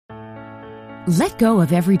Let go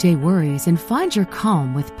of everyday worries and find your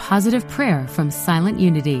calm with positive prayer from Silent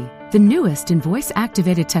Unity, the newest in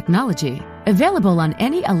voice-activated technology, available on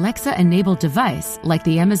any Alexa-enabled device like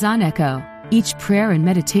the Amazon Echo. Each prayer and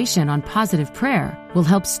meditation on positive prayer will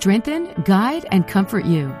help strengthen, guide, and comfort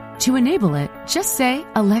you. To enable it, just say,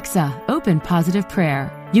 "Alexa, open positive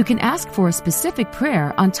prayer." You can ask for a specific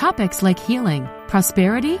prayer on topics like healing,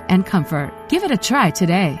 prosperity, and comfort. Give it a try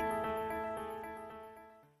today.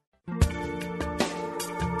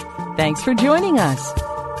 Thanks for joining us.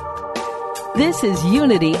 This is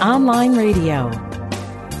Unity Online Radio,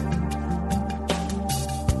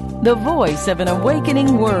 the voice of an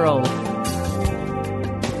awakening world.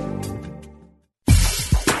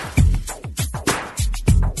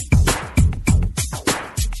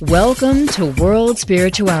 Welcome to World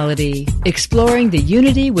Spirituality, exploring the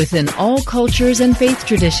unity within all cultures and faith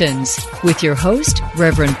traditions, with your host,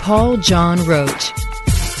 Reverend Paul John Roach.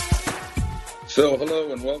 So,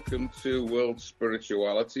 hello and welcome to World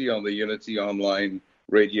Spirituality on the Unity Online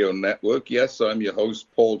Radio Network. Yes, I'm your host,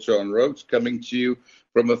 Paul John Roach, coming to you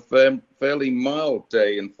from a fairly mild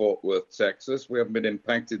day in Fort Worth, Texas. We haven't been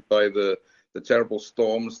impacted by the terrible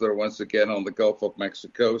storms that are once again on the Gulf of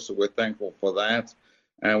Mexico, so we're thankful for that.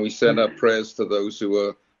 And we send our prayers to those who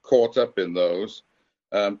are caught up in those.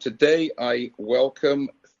 Today, I welcome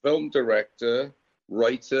film director,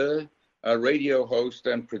 writer, radio host,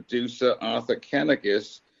 and producer Arthur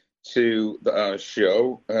Kanegis to our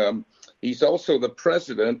show. He's also the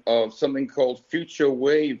president of something called Future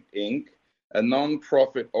Wave, Inc., a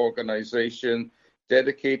nonprofit organization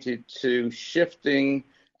dedicated to shifting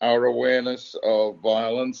our awareness of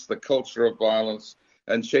violence, the culture of violence,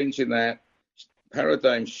 and changing that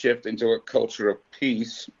paradigm shift into a culture of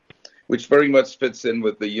peace, which very much fits in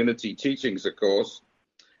with the Unity teachings, of course.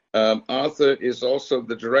 Arthur is also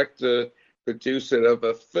the director, producer of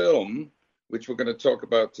a film, which we're going to talk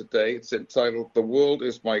about today. It's entitled The World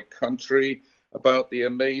is My Country, about the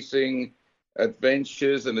amazing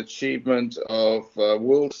adventures and achievement of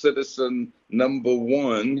world citizen number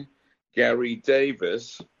one, Garry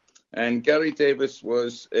Davis. And Garry Davis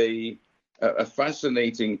was a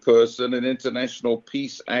fascinating person, an international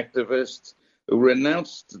peace activist who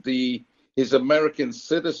renounced his American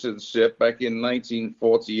citizenship back in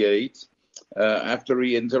 1948 after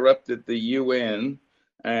he interrupted the UN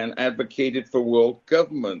and advocated for world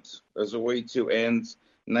government as a way to end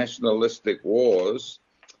nationalistic wars.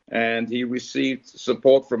 And he received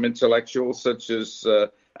support from intellectuals such as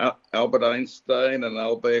Albert Einstein and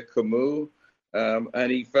Albert Camus,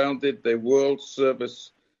 and he founded the World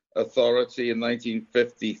Service Authority in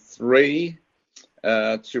 1953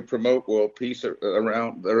 to promote world peace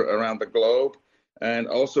around the globe, and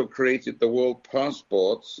also created the world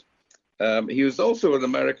passports. He was also an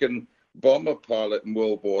American bomber pilot in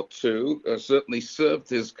World War II, certainly served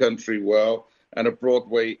his country well, and a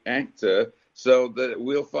Broadway actor. So that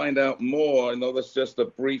we'll find out more. I know that's just a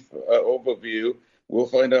brief overview. We'll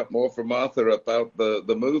find out more from Arthur about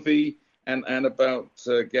the movie and about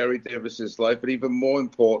Garry Davis's life, but even more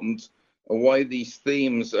important, why these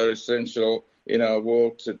themes are essential in our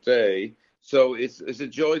world today. So it's a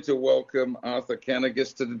joy to welcome Arthur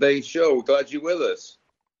Kanegis to today's show. Glad you're with us.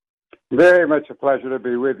 Very much a pleasure to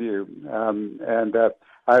be with you. I'm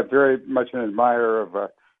very much an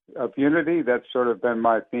admirer of unity. That's sort of been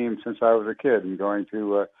my theme since I was a kid, and going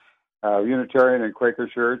to Unitarian and Quaker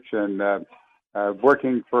church, and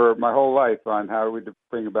working for my whole life on how we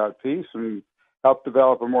bring about peace and help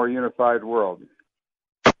develop a more unified world.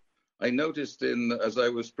 I noticed as I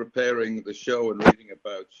was preparing the show and reading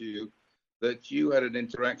about you, that you had an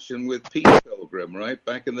interaction with Peace Pilgrim, right,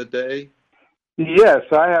 back in the day? Yes,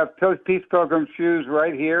 I have Peace Pilgrim shoes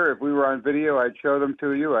right here. If we were on video, I'd show them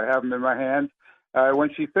to you. I have them in my hand. When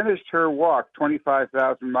she finished her walk,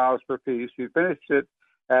 25,000 miles for peace, she finished it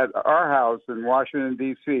at our house in Washington,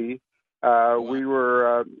 D.C.,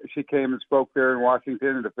 she came and spoke there in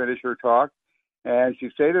Washington to finish her talk, and she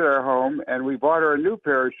stayed at our home, and we bought her a new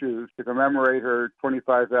pair of shoes to commemorate her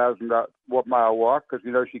 25,000 mile walk, because,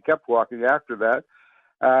 she kept walking after that.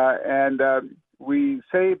 We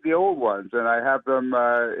saved the old ones, and I have them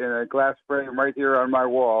in a glass frame right here on my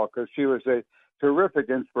wall, because she was a terrific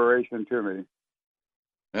inspiration to me.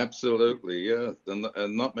 Absolutely, yeah. And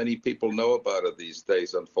not many people know about her these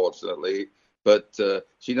days, unfortunately. But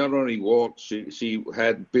she not only walked, she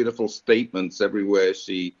had beautiful statements everywhere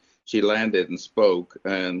she landed and spoke.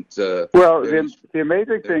 And the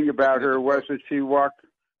amazing thing about her was that she walked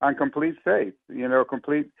on complete faith,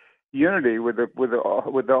 complete unity with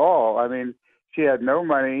the all. I mean, she had no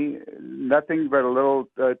money, nothing but a little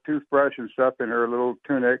toothbrush and stuff in her little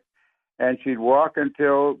tunic, and she'd walk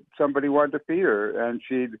until somebody wanted to feed her, and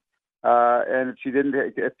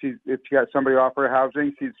if she got somebody offer her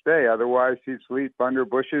housing, she'd stay. Otherwise, she'd sleep under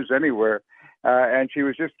bushes anywhere. And she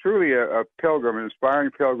was just truly a pilgrim, an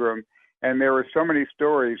inspiring pilgrim. And there were so many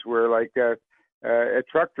stories where, like, a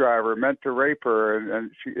truck driver meant to rape her,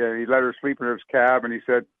 and he let her sleep in his cab, and he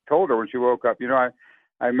told her when she woke up,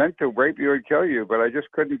 I meant to rape you and kill you, but I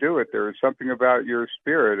just couldn't do it. There was something about your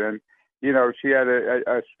spirit, and she had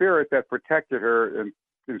a spirit that protected her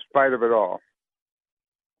in spite of it all.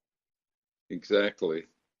 Exactly.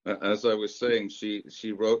 As I was saying,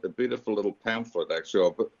 she wrote a beautiful little pamphlet,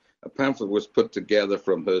 actually, but a pamphlet was put together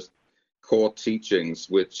from her core teachings,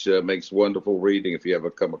 which makes wonderful reading if you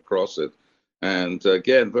ever come across it. And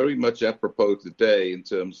again, very much apropos today in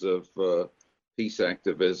terms of peace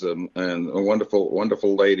activism, and a wonderful,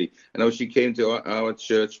 wonderful lady. I know she came to our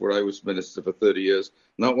church where I was minister for 30 years,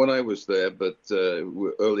 not when I was there, but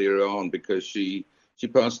earlier on, because she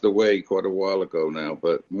passed away quite a while ago now,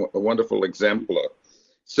 but a wonderful exemplar.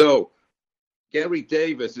 So Garry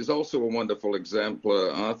Davis is also a wonderful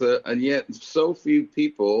exemplar, Arthur, and yet so few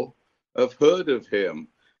people have heard of him,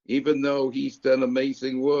 even though he's done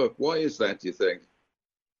amazing work. Why is that, do you think?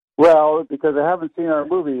 Well, because they haven't seen our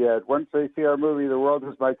movie yet. Once they see our movie, The World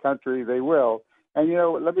Is My Country, they will. And,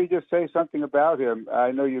 let me just say something about him.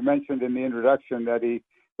 I know you mentioned in the introduction that he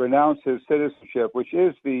renounced his citizenship, which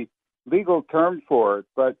is the legal term for it,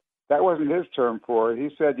 but that wasn't his term for it. He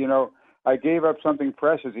said, I gave up something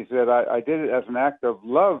precious. He said, I did it as an act of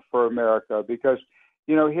love for America, because,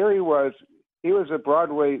 here he was a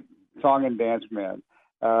Broadway song and dance man.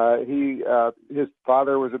 His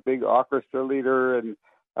father was a big orchestra leader and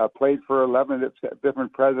played for 11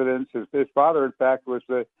 different presidents. His father, in fact, was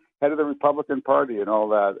the head of the Republican Party and all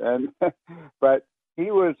that. And but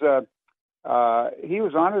he was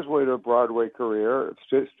on his way to a Broadway career.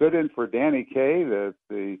 Stood in for Danny Kaye,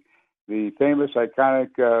 the famous,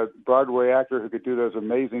 iconic Broadway actor who could do those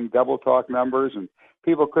amazing double talk numbers, and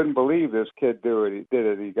people couldn't believe this kid did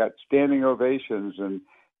it. He got standing ovations and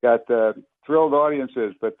got thrilled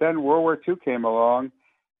audiences. But then World War II came along,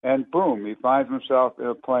 and boom, he finds himself in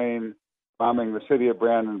a plane bombing the city of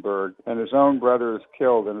Brandenburg, and his own brother is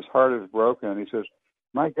killed, and his heart is broken. And he says,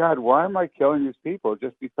 my God, why am I killing these people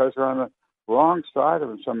just because they're on the wrong side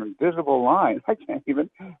of some invisible line? I can't even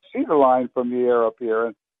see the line from the air up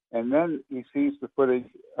here. And then he sees the footage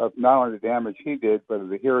of not only the damage he did, but of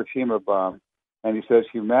the Hiroshima bomb. And he says,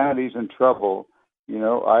 humanity's in trouble.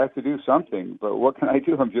 I have to do something, but what can I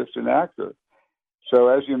do? I'm just an actor. So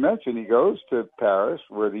as you mentioned, he goes to Paris,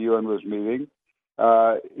 where the UN was meeting.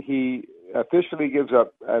 He officially gives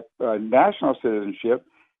up national citizenship,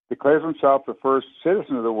 declares himself the first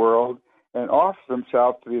citizen of the world, and offers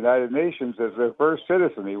himself to the United Nations as their first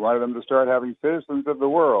citizen. He wanted them to start having citizens of the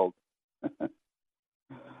world.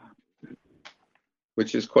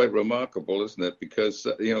 Which is quite remarkable, isn't it? Because,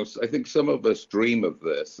 I think some of us dream of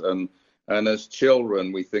this, and as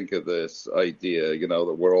children, we think of this idea,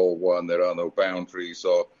 that we're all one, there are no boundaries,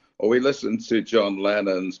 or we listen to John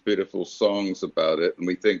Lennon's beautiful songs about it, and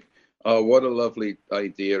we think, oh, what a lovely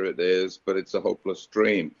idea it is, but it's a hopeless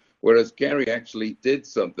dream. Whereas Garry actually did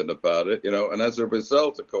something about it, and as a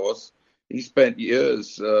result, of course, he spent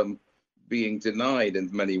years being denied in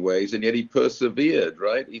many ways, and yet he persevered,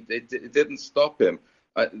 right? It didn't stop him.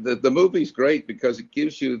 The movie's great because it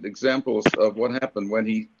gives you examples of what happened when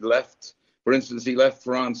he left. For instance, he left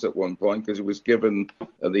France at one point because he was given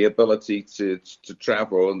the ability to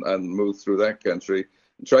travel and move through that country,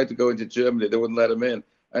 and tried to go into Germany. They wouldn't let him in.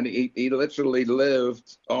 And he literally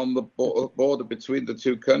lived on the border between the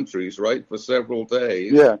two countries, right, for several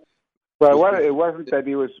days. Yeah. Well, it wasn't that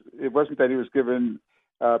he was given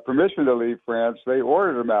permission to leave France. They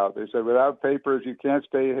ordered him out. They said, without papers, you can't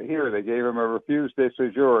stay here. They gave him a refuse de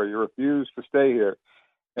séjour. You refuse to stay here.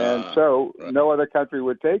 And right. No other country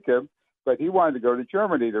would take him, but he wanted to go to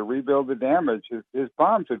Germany to rebuild the damage his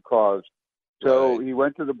bombs had caused. So He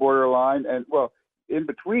went to the borderline, and, in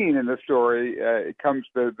between in the story, it comes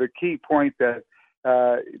the key point that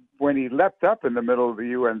when he leapt up in the middle of the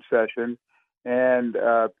UN session and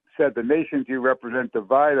said, the nations you represent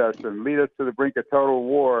divide us and lead us to the brink of total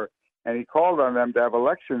war. And he called on them to have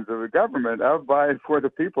elections of the government out by and for the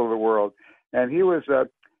people of the world. And he was,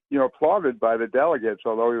 applauded by the delegates,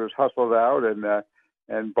 although he was hustled out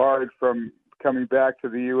and barred from coming back to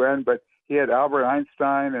the UN. But he had Albert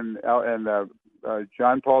Einstein and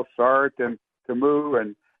Jean Paul Sartre and Camus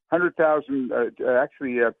and 100,000,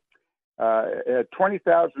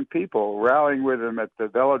 20,000 people rallying with him at the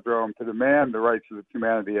Velodrome to demand the rights of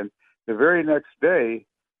humanity. And the very next day,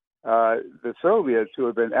 the Soviets, who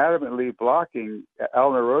had been adamantly blocking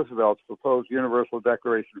Eleanor Roosevelt's proposed Universal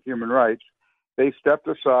Declaration of Human Rights, they stepped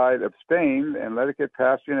aside, abstained, and let it get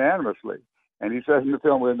passed unanimously. And he says in the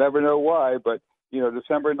film, we'll never know why, but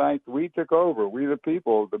December 9th, we took over. We, the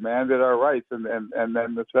people, demanded our rights, and then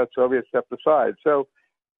the Soviets stepped aside. So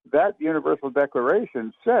that Universal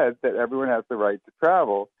Declaration said that everyone has the right to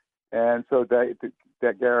travel. And so that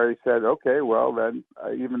Garry said, okay, well, then,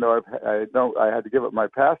 even though I had to give up my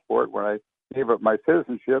passport when I gave up my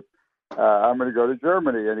citizenship, I'm going to go to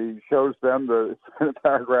Germany. And he shows them the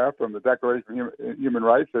paragraph from the Declaration of Human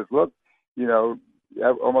Rights, says, look,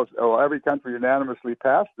 every country unanimously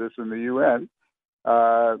passed this in the UN.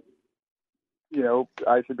 I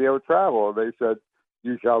should be able to travel. They said,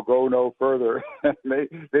 you shall go no further. And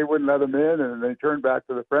they wouldn't let him in, and they turned back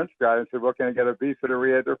to the French guy and said, well, can I get a visa to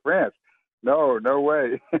re-enter France? No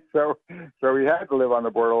way. So he had to live on the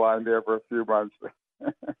borderline there for a few months.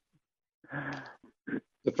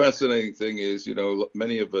 The fascinating thing is,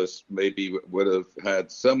 many of us maybe would have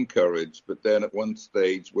had some courage, but then at one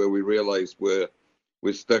stage where we realized we're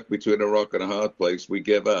stuck between a rock and a hard place, we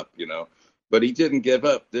give up, But he didn't give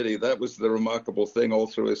up, did he? That was the remarkable thing all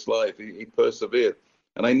through his life. He persevered.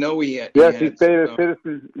 And I know he stayed a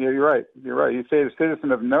citizen. Yeah, you're right. He stayed a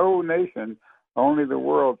citizen of no nation, only the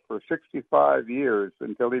world, for 65 years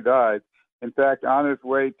until he died. In fact, on his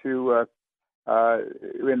way to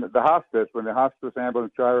in the hospice, when the hospice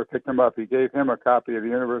ambulance driver picked him up, he gave him a copy of the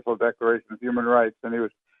Universal Declaration of Human Rights, and he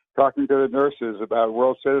was talking to the nurses about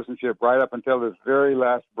world citizenship right up until his very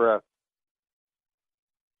last breath.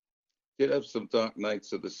 He did have some dark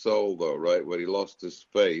nights of the soul, though, right, where he lost his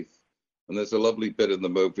faith. And there's a lovely bit in the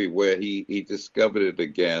movie where he discovered it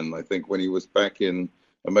again. I think when he was back in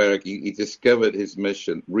America, he discovered his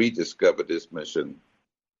mission, rediscovered his mission.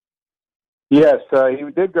 Yes,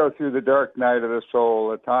 he did go through the dark night of the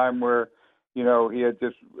soul, a time where, he had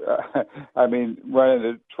just, run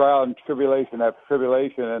into trial and tribulation after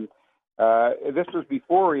tribulation. And this was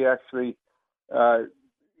before he actually,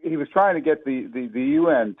 he was trying to get the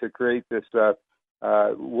UN to create this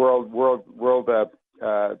world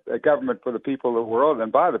a government for the people of the world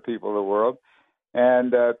and by the people of the world.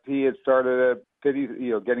 And he had started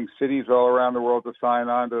getting cities all around the world to sign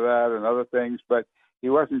on to that and other things, but he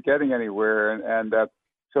wasn't getting anywhere.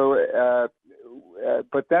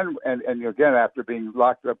 But then again, after being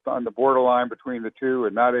locked up on the borderline between the two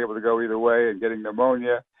and not able to go either way and getting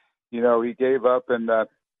pneumonia, he gave up and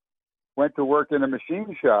went to work in a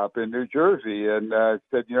machine shop in New Jersey and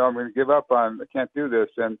said, I'm going to give up I can't do this.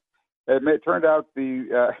 And it turned out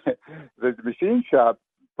the machine shop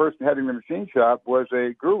person heading the machine shop was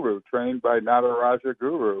a guru trained by Nataraja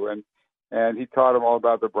Guru, and he taught him all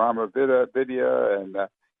about the Brahma Vidya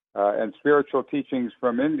and spiritual teachings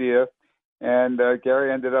from India. And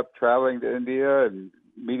Garry ended up traveling to India and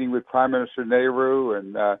meeting with Prime Minister Nehru,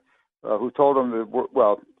 and who told him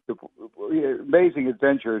amazing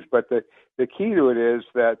adventures. But the key to it is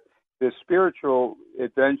that this spiritual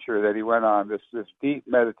adventure that he went on, this deep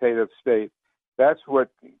meditative state, that's what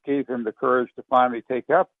gave him the courage to finally take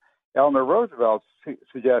up Eleanor Roosevelt's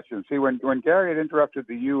suggestion. See, when Garry had interrupted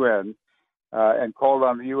the UN and called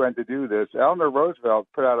on the UN to do this, Eleanor Roosevelt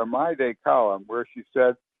put out a My Day column where she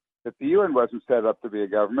said that the UN wasn't set up to be a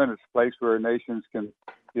government. It's a place where nations can,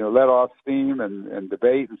 let off steam and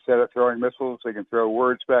debate. Instead of throwing missiles, they can throw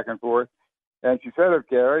words back and forth. And she said of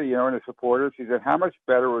Garry, and his supporters, she said, how much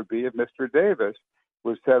better it would be if Mr. Davis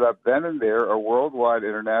was set up then and there a worldwide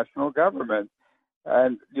international government.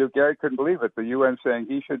 And Garry couldn't believe it. The UN saying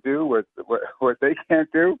he should do what they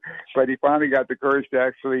can't do, but he finally got the courage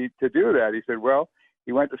to do that. He said, well,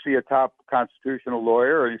 he went to see a top constitutional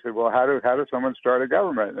lawyer, and he said, well, how does someone start a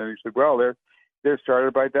government? And he said, well, they're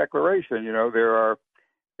started by declaration. There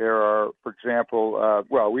are, for example,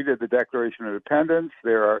 we did the Declaration of Independence.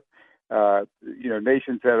 There are,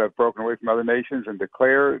 nations that have broken away from other nations and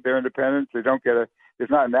declare their independence. They don't get there's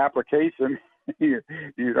not an application. You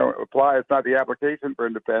don't apply. It's not the application for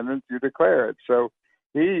independence. You declare it. So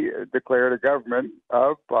he declared a government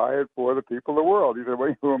of, by, and for the people of the world. He said,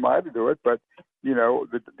 well, who am I to do it? But,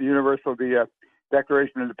 the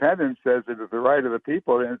Declaration of Independence says it is the right of the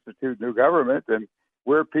people to institute new government, and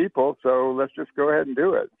we're people, so let's just go ahead and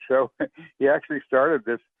do it. So he actually started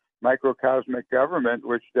this microcosmic government,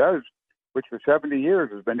 which for 70 years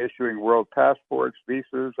has been issuing world passports,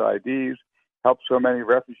 visas, IDs, helped so many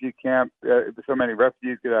refugees get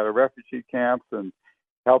out of refugee camps, and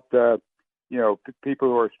helped people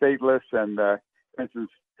who are stateless and, for instance,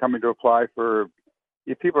 coming to apply for.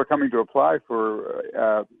 If people are coming to apply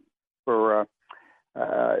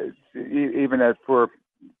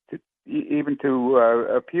even to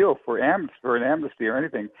appeal for an amnesty or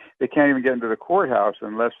anything, they can't even get into the courthouse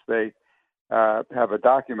unless they have a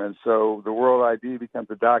document. So the World ID becomes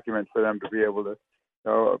a document for them to be able to,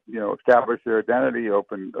 establish their identity,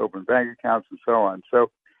 open bank accounts, and so on.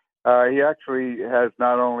 So he actually has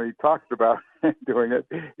not only talked about doing it,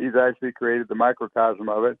 he's actually created the microcosm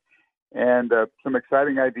of it, and some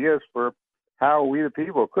exciting ideas for how we the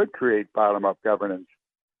people could create bottom-up governance.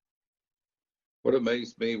 What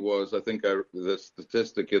amazed me was, I think the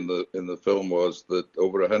statistic in the film was that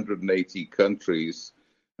over 180 countries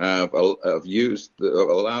have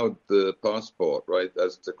allowed the passport, right,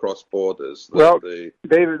 as to cross borders.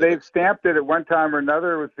 They've stamped it at one time or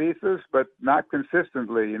another with visas, but not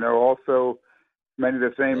consistently. Also, many of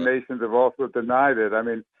the same nations have also denied it. I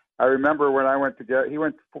mean, I remember when I went to he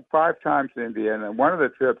went 5 times to India, and one of the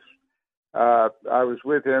trips I was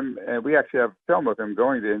with him, and we actually have film of him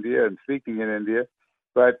going to India and speaking in India.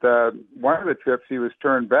 But one of the trips he was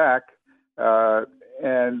turned back,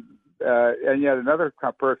 and yet another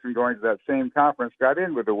person going to that same conference got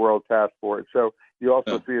in with the world passport. So you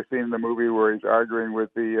also see a scene in the movie where he's arguing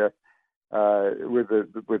with the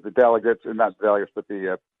delegates, and not the delegates, but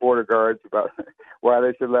the border guards about why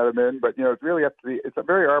they should let him in. But it's really it's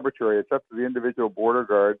very arbitrary. It's up to the individual border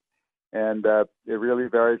guard, and it really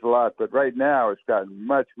varies a lot. But right now, it's gotten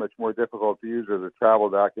much, much more difficult to use as a travel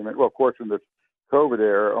document. Well, of course, in this COVID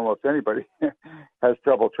era, almost anybody has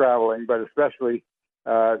trouble traveling, but especially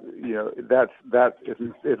that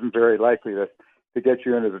isn't very likely to get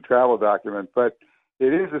you in as a travel document. But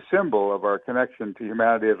it is a symbol of our connection to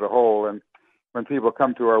humanity as a whole. And when people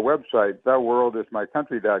come to our website,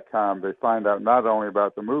 theworldismycountry.com, they find out not only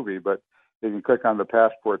about the movie, but they can click on the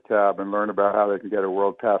passport tab and learn about how they can get a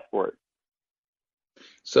world passport.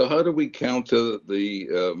 So how do we counter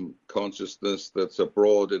the consciousness that's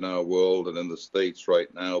abroad in our world and in the States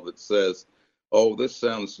right now that says, oh, this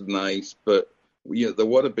sounds nice, but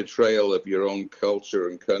what a betrayal of your own culture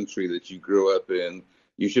and country that you grew up in.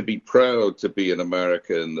 You should be proud to be an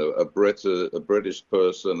American, a British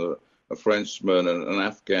person, a Frenchman, an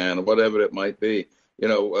Afghan, or whatever it might be.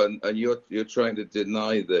 And you're trying to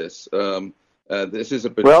deny this. This is a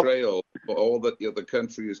betrayal for all that the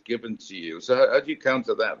country has given to you. So how do you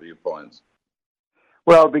counter that viewpoint?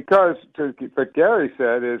 Well, because what Garry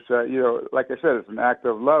said is, like I said, it's an act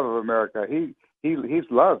of love of America. He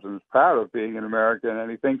loves and is proud of being an American, and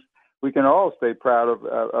he thinks we can all stay proud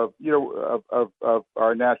of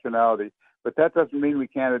our nationality. But that doesn't mean we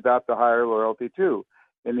can't adopt a higher loyalty too.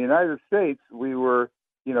 In the United States, we were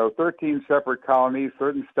 13 separate colonies,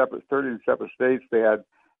 13 separate states. They had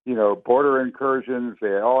border incursions.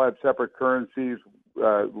 They all had separate currencies.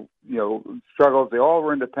 Struggles. They all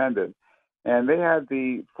were independent, and they had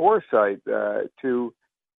the foresight to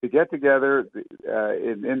get together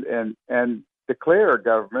and declare a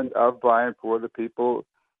government of, by, and for the people.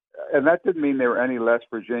 And that didn't mean they were any less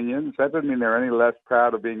Virginians. That didn't mean they were any less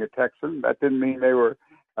proud of being a Texan. That didn't mean they were,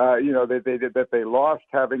 that they lost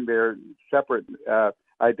having their separate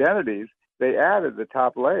identities. They added the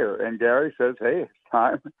top layer. And Garry says, hey, it's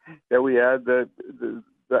time that we add the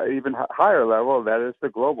even higher level, that is the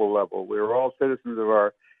global level. We're all citizens of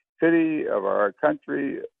our city, of our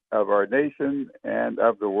country, of our nation, and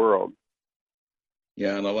of the world.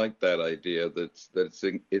 Yeah, and I like that idea that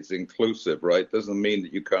it's inclusive, right? Doesn't mean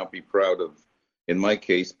that you can't be proud of, in my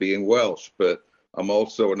case, being Welsh, but I'm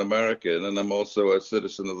also an American and I'm also a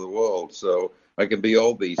citizen of the world. So I can be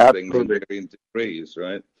all these things in varying degrees,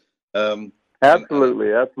 right? Absolutely.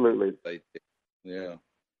 Yeah.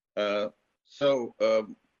 So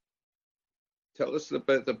tell us a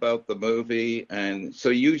bit about the movie. And so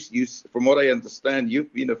you, from what I understand,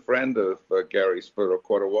 you've been a friend of Garry's for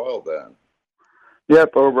quite a while then.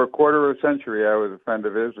 Yep, over a quarter of a century I was a friend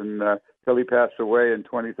of his, and till he passed away in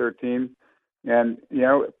 2013. And,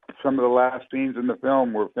 some of the last scenes in the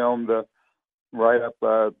film were filmed right up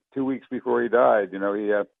 2 weeks before he died.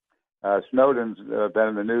 Snowden's been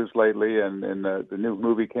in the news lately, and the new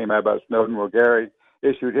movie came out about Snowden. Well, Garry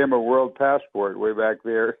issued him a world passport way back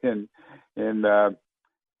there in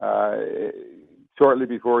shortly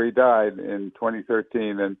before he died in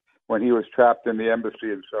 2013, and when he was trapped in the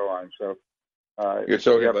embassy and so on. So you're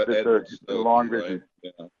talking about Edward Snowden, long right?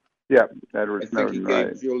 Yeah, Edward Snowden. I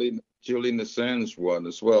think he gave Julian Assange one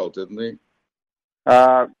as well, didn't he? He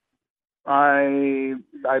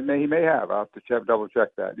may have. I'll have to double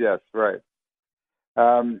check that. Yes, right.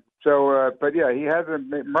 But yeah, he had a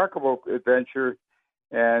remarkable adventure,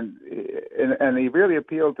 and he really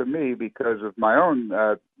appealed to me because of my own,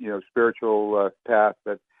 spiritual path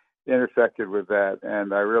that intersected with that,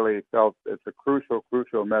 and I really felt it's a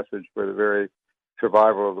crucial message for the very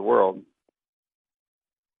survival of the world.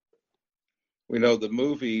 We know the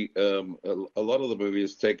movie, a lot of the movie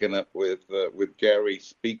is taken up with Garry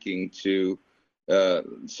speaking to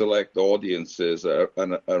select audiences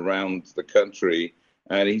around the country,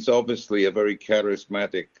 and he's obviously a very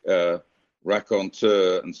charismatic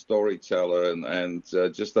raconteur and storyteller, and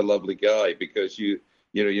just a lovely guy, because you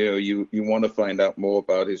want to find out more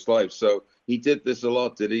about his life. So he did this a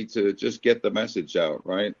lot, did he, to just get the message out,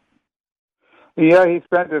 right? Yeah, he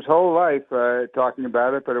spent his whole life talking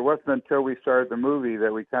about it, but it wasn't until we started the movie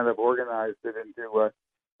that we kind of organized it into a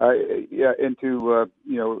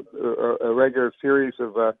regular series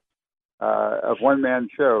of one-man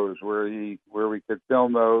shows where we could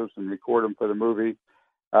film those and record them for the movie,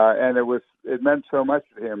 and it meant so much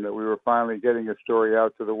to him that we were finally getting a story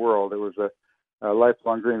out to the world. It was a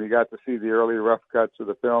lifelong dream. We got to see the early rough cuts of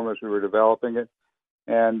the film as we were developing it.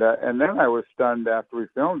 And then I was stunned after we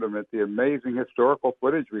filmed him at the amazing historical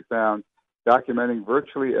footage we found documenting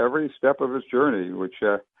virtually every step of his journey, which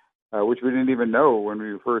we didn't even know when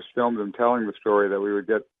we first filmed him telling the story that we would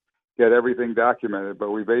get everything documented, but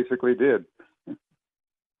we basically did.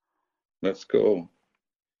 That's cool.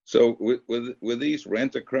 So were these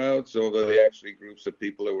renter crowds, or were they actually groups of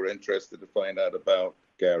people who were interested to find out about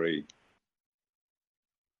Garry?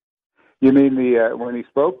 You mean when he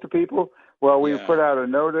spoke to people? Well, we put out a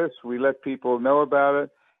notice. We let people know about it.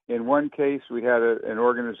 In one case, we had an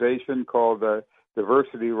organization called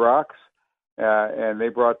Diversity Rocks, and they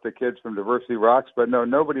brought the kids from Diversity Rocks. But no,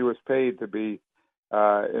 nobody was paid to be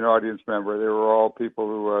an audience member. They were all people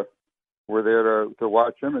who were there to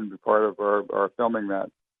watch them and be part of our filming that.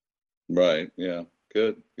 Right. Yeah.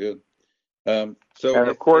 Good. And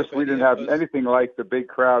of course, we didn't have anything like the big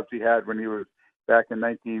crowds he had when he was back in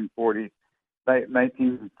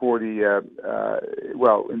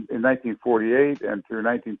 1948 and through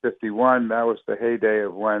 1951. That was the heyday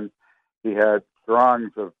of when he had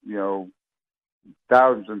throngs of,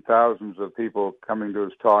 thousands and thousands of people coming to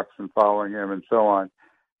his talks and following him and so on.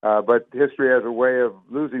 But history has a way of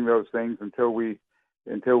losing those things until we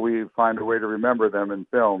find a way to remember them in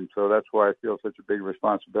film. So that's why I feel such a big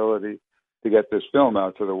responsibility to get this film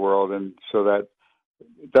out to the world, and so that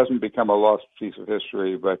it doesn't become a lost piece of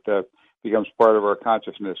history, but becomes part of our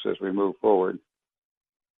consciousness as we move forward.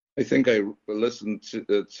 I think I listened to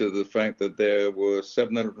the fact that there were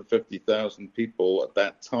 750,000 people at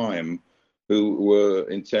that time who were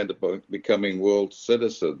intent upon becoming world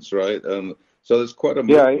citizens, right? And so there's quite a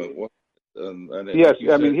movement. Yes,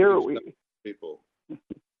 I mean, here it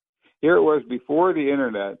was before the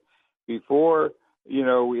internet, before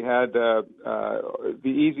we had the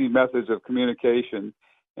easy methods of communication.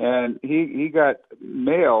 And he got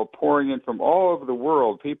mail pouring in from all over the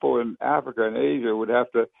world. People in Africa and Asia would have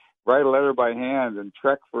to write a letter by hand and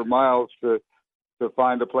trek for miles to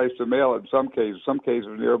find a place to mail it. In some cases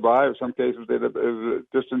nearby, or some cases it was a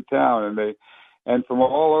distant town. And from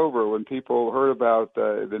all over, when people heard about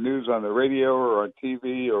the news on the radio or on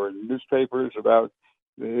TV or in newspapers about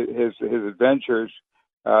his adventures,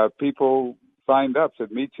 people signed up,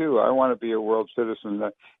 said, "Me too, I want to be a world citizen."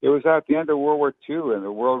 It was at the end of World War II, and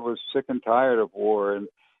the world was sick and tired of war, and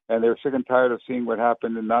they were sick and tired of seeing what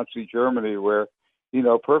happened in Nazi Germany, where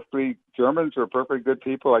Germans were perfectly good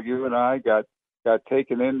people like you and I got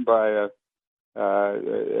taken in by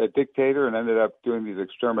a dictator and ended up doing these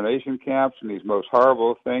extermination camps and these most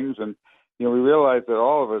horrible things. And we realized that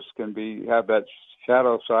all of us can have that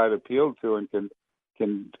shadow side appealed to, and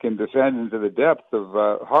can descend into the depth of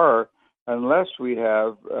horror, unless we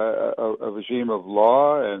have a regime of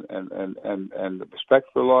law and respect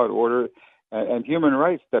for law and order and human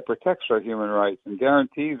rights that protects our human rights and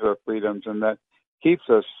guarantees our freedoms, and that keeps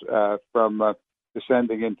us from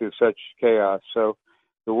descending into such chaos. So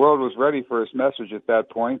the world was ready for his message at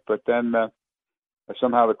that point, but then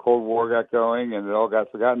somehow the Cold War got going and it all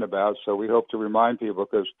got forgotten about. So we hope to remind people,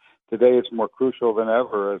 because today it's more crucial than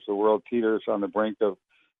ever as the world teeters on the brink of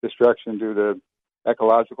destruction due to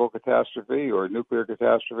ecological catastrophe or nuclear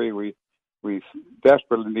catastrophe. We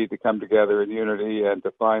desperately need to come together in unity and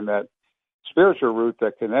to find that spiritual root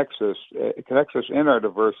that connects us in our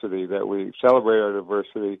diversity, that we celebrate our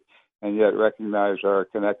diversity and yet recognize our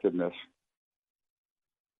connectedness.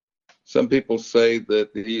 Some people say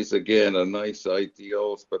that these, again, are nice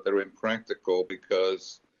ideals, but they're impractical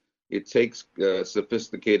because it takes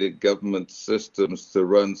sophisticated government systems to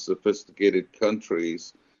run sophisticated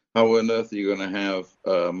countries. How on earth are you going to have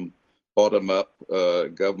bottom-up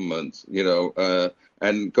government?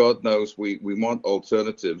 And God knows we want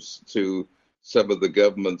alternatives to some of the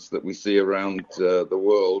governments that we see around the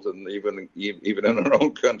world, and even in our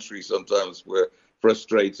own country, sometimes we're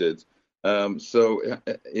frustrated.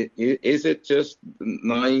 Is it just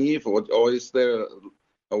naive, or is there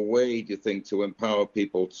a way, do you think, to empower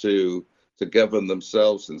people to govern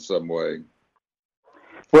themselves in some way?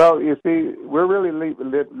 Well, you see, we're really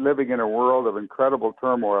living in a world of incredible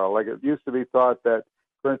turmoil. Like, it used to be thought that,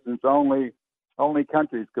 for instance, only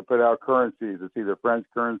countries could put out currencies. It's either French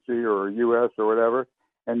currency or U.S. or whatever.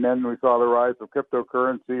 And then we saw the rise of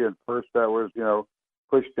cryptocurrency, and first that was,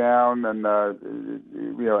 pushed down and,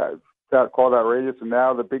 called outrageous, and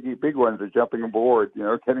now the big ones are jumping aboard,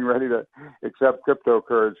 getting ready to accept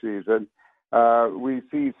cryptocurrencies. And we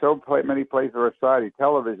see many places of our society.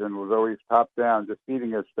 Television was always top down, just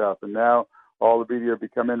feeding us stuff, and now all the media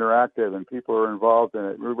become interactive, and people are involved in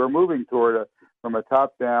it. We're moving toward from a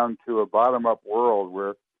top down to a bottom up world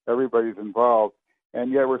where everybody's involved,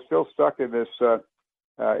 and yet we're still stuck in this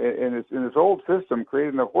in this old system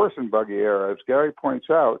created in the horse and buggy era. As Garry points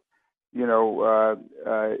out, in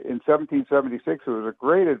 1776, it was a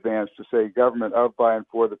great advance to say government of, by, and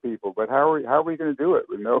for the people. But how are we going to do it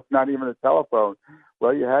with not even a telephone?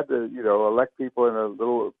 Well, you had to, elect people in a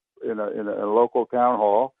local town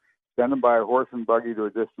hall, send them by a horse and buggy to a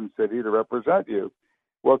distant city to represent you.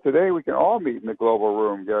 Well, today we can all meet in the global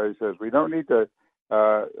room, Garry says. We don't need to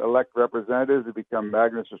elect representatives to become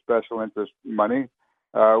magnets of special interest money.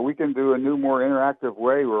 We can do a new, more interactive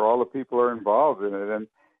way where all the people are involved in it. And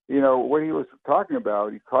what he was talking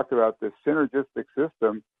about, he talked about this synergistic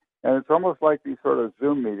system, and it's almost like these sort of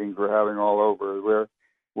Zoom meetings we're having all over,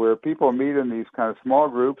 where people meet in these kind of small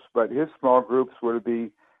groups, but his small groups would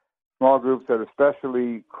be small groups that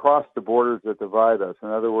especially cross the borders that divide us. In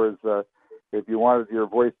other words, if you wanted your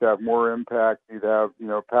voice to have more impact, you'd have,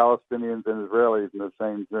 Palestinians and Israelis in the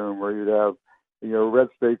same Zoom, or you'd have, red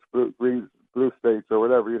states, blue states, or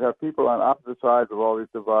whatever. You'd have people on opposite sides of all these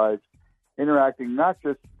divides interacting, not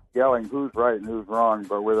just yelling who's right and who's wrong,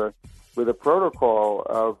 but with a protocol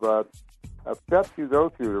of steps you go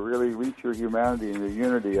through to really reach your humanity and your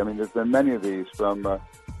unity. I mean, there's been many of these from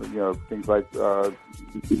things like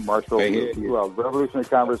revolutionary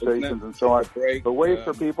conversations and so on. But ways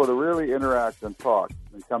for people to really interact and talk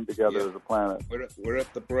and come together as a planet. We're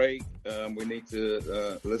at the break. We need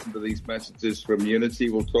to listen to these messages from Unity.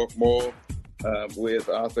 We'll talk more with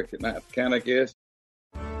Arthur Kanegis.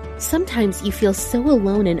 Sometimes you feel so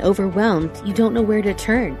alone and overwhelmed, you don't know where to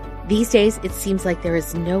turn. These days, it seems like there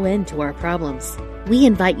is no end to our problems. We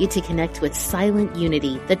invite you to connect with Silent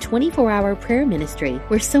Unity, the 24-hour prayer ministry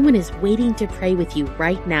where someone is waiting to pray with you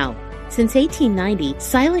right now. Since 1890,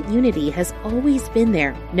 Silent Unity has always been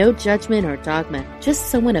there. No judgment or dogma,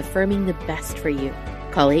 just someone affirming the best for you.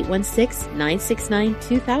 Call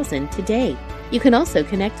 816-969-2000 today. You can also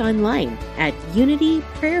connect online at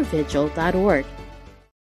unityprayervigil.org.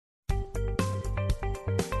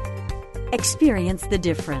 Experience the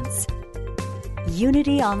difference.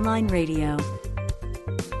 Unity Online Radio.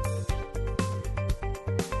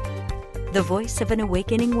 The voice of an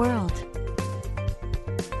awakening world.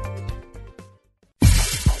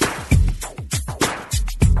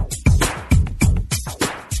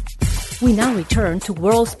 We now return to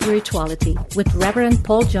World Spirituality with Reverend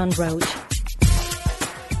Paul John Roach.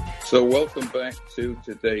 So welcome back to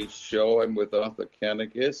today's show. I'm with Arthur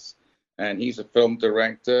Kanegis, and he's a film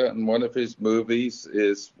director, and one of his movies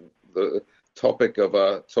is the topic of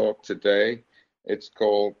our talk today. It's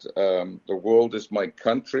called The World is My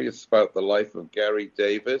Country. It's about the life of Garry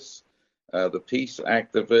Davis, the peace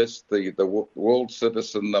activist, the world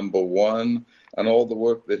citizen #1, and all the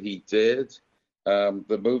work that he did.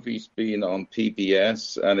 The movie's been on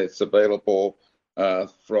PBS, and it's available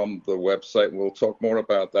from the website. We'll talk more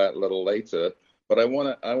about that a little later. But I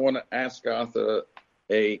want to ask Arthur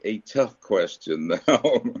a tough question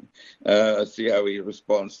now. See how he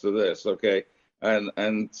responds to this. Okay, and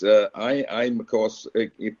I'm of course a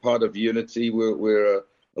part of Unity. We're a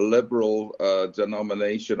liberal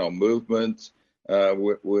denomination or movement.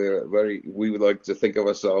 We would like to think of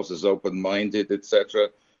ourselves as open-minded, etc.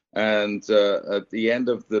 And at the end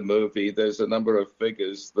of the movie, there's a number of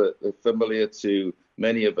figures that are familiar to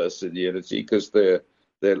many of us in Unity because they're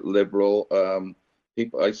liberal.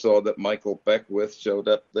 People, I saw that Michael Beckwith showed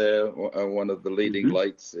up there, one of the leading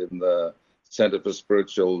lights in the Center for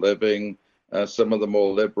Spiritual Living. Some of the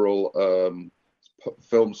more liberal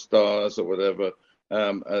film stars or whatever.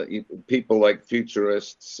 People like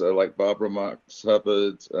futurists like Barbara Marx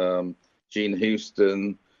Hubbard, Gene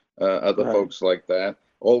Houston, other folks like that.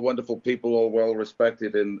 All wonderful people, all well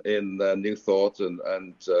respected in New Thought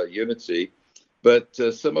and Unity. But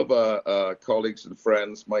some of our colleagues and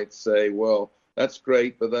friends might say, well, that's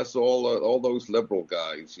great, but that's all those liberal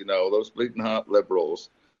guys, those bleeding heart liberals.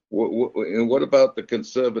 What about the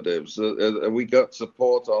conservatives? We got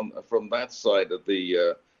support from that side of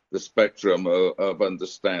the spectrum of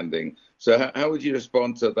understanding. So how would you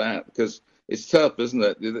respond to that? Because it's tough, isn't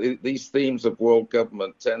it? These themes of world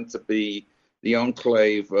government tend to be the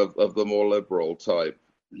enclave of the more liberal type.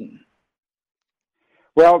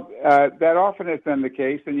 Well, that often has been the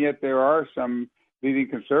case, and yet there are some leading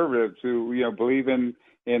conservatives who, believe in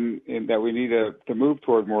that we need to move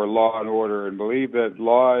toward more law and order, and believe that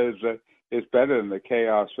law is better than the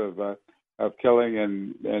chaos of killing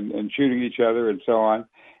and shooting each other and so on.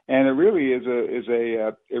 And it really is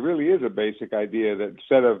a basic idea that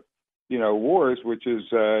instead of wars, which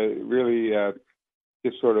is really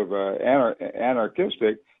just sort of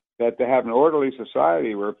anarchistic, that to have an orderly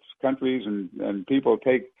society where countries and people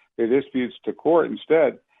take their disputes to court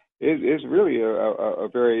instead is really a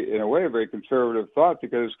very conservative thought,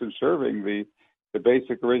 because it's conserving the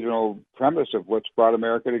basic original premise of what's brought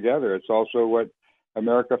America together. It's also what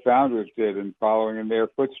America founders did, and following in their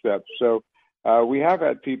footsteps. So we have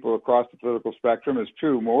had people across the political spectrum. It's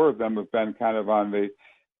true, more of them have been kind of on the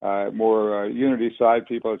more unity side,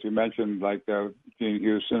 people, as you mentioned, like Gene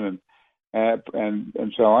Houston and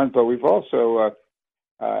so on. But we've also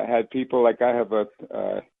had people like I have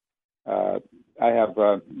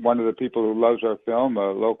one of the people who loves our film,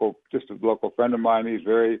 a local friend of mine. He's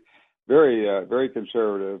very, very, very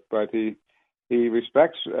conservative, but he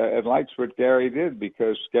respects and likes what Garry did,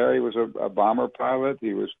 because Garry was a bomber pilot.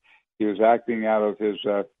 He was acting out of his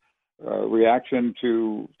reaction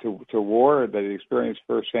to war that he experienced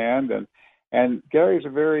firsthand, and Gary's a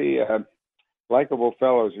very likable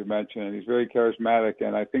fellow, as you mentioned, and he's very charismatic.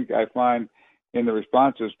 And I find in the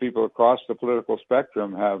responses, people across the political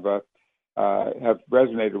spectrum have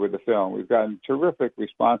resonated with the film. We've gotten terrific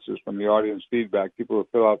responses from the audience feedback. People who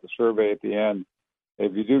fill out the survey at the end.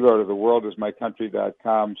 If you do go to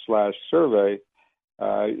theworldismycountry.com/survey,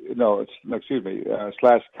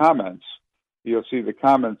 /comments, you'll see the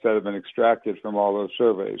comments that have been extracted from all those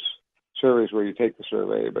surveys. Surveys where you take the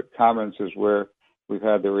survey, but comments is where we've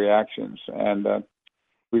had the reactions. And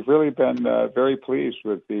we've really been very pleased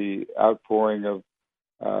with the outpouring of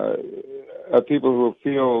people who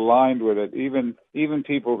feel aligned with it, even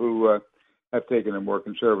people who have taken a more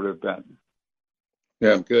conservative bent.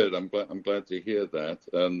 Yeah, I'm good. I'm glad to hear that.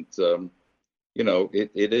 And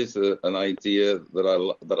it is an idea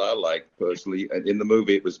that I like personally. In the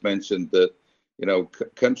movie, it was mentioned that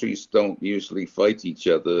countries don't usually fight each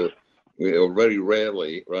other, very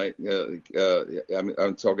rarely, right?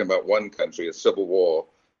 I'm talking about one country, a civil war.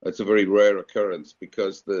 It's a very rare occurrence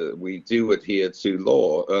because we do adhere to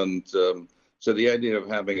law, and so the idea of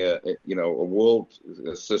having a world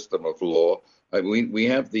system of law. We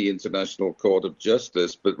have the International Court of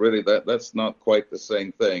Justice, but really that's not quite the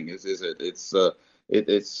same thing, is it? It's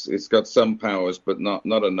got some powers, but not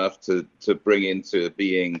enough to bring into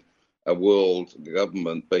being a world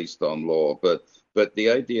government based on law. But the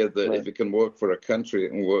idea that right, if it can work for a country, it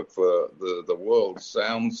can work for the world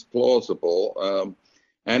sounds plausible.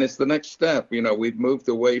 And it's the next step. We've moved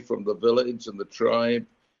away from the village and the tribe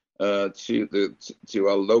to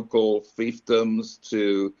our local fiefdoms,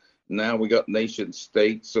 to now we got nation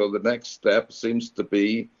states. So the next step seems to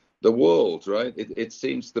be the world, right? It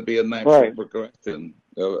seems to be a natural progression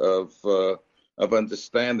of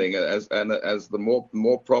understanding as the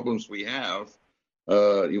more problems we have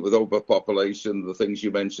with overpopulation, the things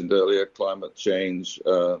you mentioned earlier, climate change,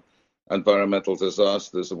 environmental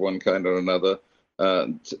disasters of one kind or another,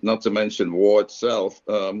 not to mention war itself.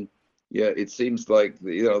 It seems like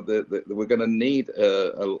we're going to need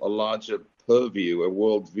a larger purview, a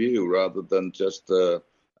world view, rather than just a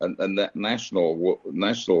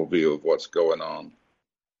national view of what's going on.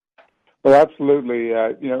 Well, absolutely.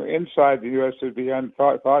 Inside the U.S. would be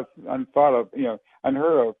unheard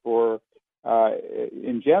of for,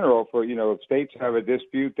 in general, for, if states have a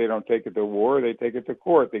dispute, they don't take it to war, they take it to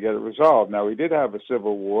court, they get it resolved. Now, we did have a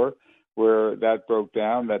civil war where that broke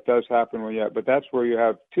down. That does happen but that's where you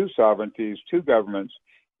have two sovereignties, two governments.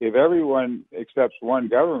 If everyone accepts one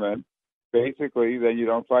government, basically, then you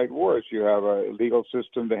don't fight wars. You have a legal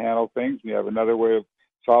system to handle things, and you have another way of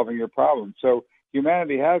solving your problems. So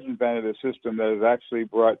humanity has invented a system that has actually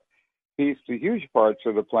brought peace to huge parts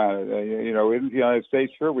of the planet. In the United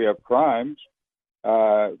States, sure, we have crimes,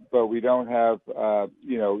 but we don't have, for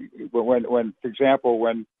example,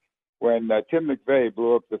 when Tim McVeigh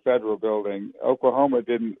blew up the federal building, Oklahoma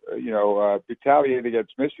didn't, retaliate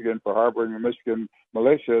against Michigan for harboring the Michigan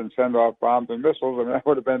militia and send off bombs and missiles, and that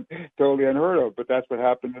would have been totally unheard of. But that's what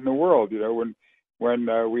happened in the world,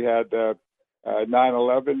 when we had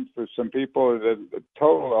 9/11 for some people, a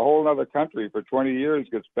whole other country for 20 years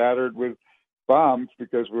gets battered with bombs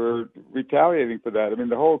because we're retaliating for that. I mean,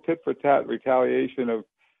 the whole tit for tat retaliation of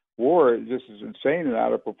war just is insane and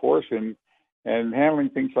out of proportion. And handling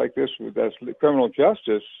things like this with as criminal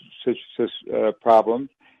justice problem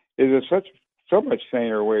is so much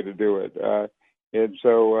saner way to do it. And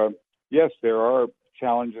so, yes, there are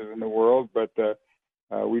challenges in the world, but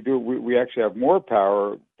we actually have more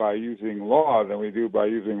power by using law than we do by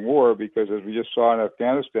using war, because as we just saw in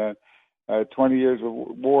Afghanistan, 20 years of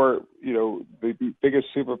war, the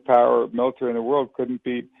biggest superpower military in the world couldn't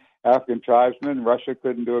beat Afghan tribesmen. Russia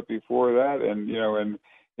couldn't do it before that. And,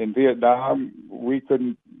 in Vietnam, we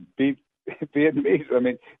couldn't beat Vietnamese. I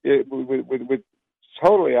mean, with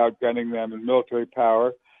totally outgunning them in military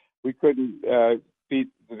power, we couldn't beat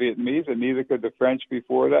the Vietnamese, and neither could the French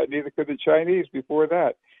before that, neither could the Chinese before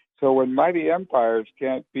that. So when mighty empires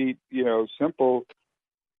can't beat, simple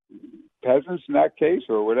peasants in that case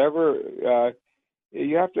or whatever,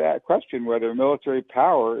 you have to question whether military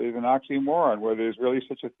power is an oxymoron, whether there's really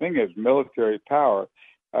such a thing as military power.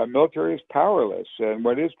 Military is powerless, and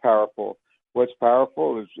what is powerful? What's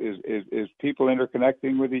powerful is people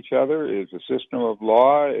interconnecting with each other, is a system of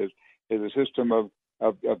law, is a system of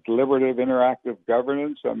deliberative, interactive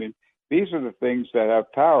governance. I mean, these are the things that have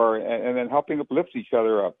power, and then helping uplift each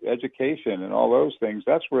other up, education and all those things.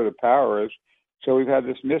 That's where the power is. So we've had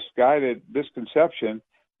this misguided misconception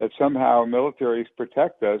that somehow militaries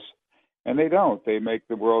protect us, and they don't. They make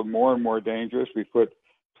the world more and more dangerous. We put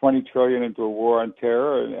 $20 trillion into a war on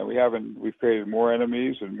terror, and we've created more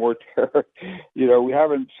enemies and more terror. We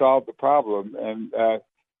haven't solved the problem. And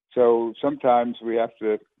so sometimes we have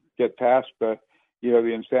to get past the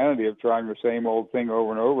insanity of trying the same old thing over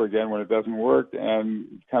and over again when it doesn't work,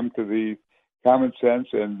 and come to the common sense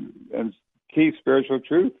and key spiritual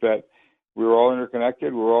truth that we're all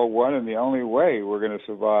interconnected, we're all one, and the only way we're going to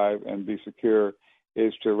survive and be secure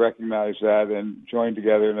is to recognize that and join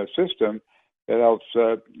together in a system that helps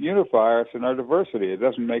unify us in our diversity. It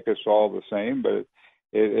doesn't make us all the same, but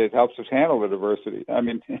it helps us handle the diversity. I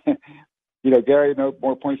mean, Garry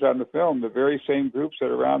more points out in the film, the very same groups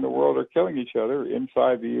that around the world are killing each other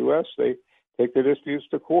inside the U.S., they take their disputes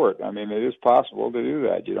to court. I mean, it is possible to do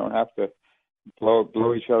that. You don't have to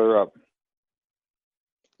blow each other up.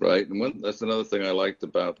 Right, and that's another thing I liked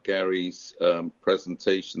about Garry's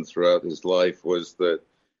presentation throughout his life was that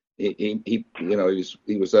he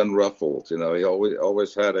was unruffled. He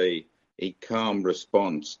always had a calm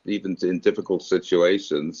response, even in difficult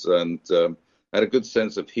situations, and had a good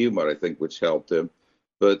sense of humor, I think, which helped him.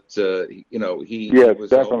 But he was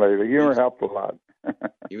definitely the humor helped a lot.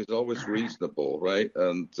 He was always reasonable, right?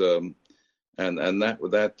 And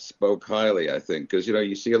that spoke highly, I think, because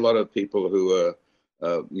you see a lot of people who are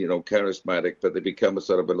charismatic, but they become a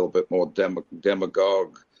sort of a little bit more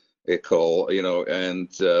demagogical, and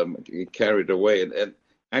carried away. And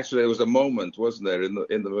actually, there was a moment, wasn't there, in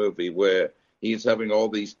the movie where he's having all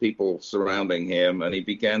these people surrounding him, and he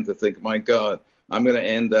began to think, my God, I'm going to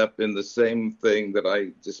end up in the same thing that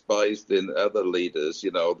I despised in other leaders,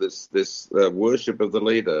 this worship of the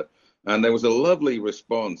leader. And there was a lovely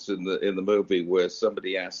response in the movie where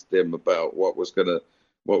somebody asked him about what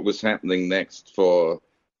was happening next for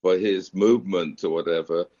his movement or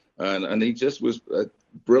whatever, and he just was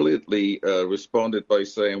brilliantly responded by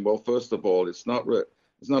saying, well, first of all, it's not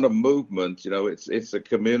a movement, it's a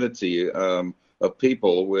community of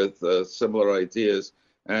people with similar ideas,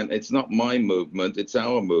 and it's not my movement, it's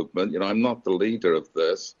our movement. I'm not the leader of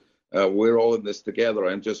this. We're all in this together.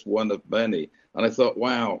 I'm just one of many. And I thought,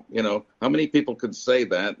 wow, how many people could say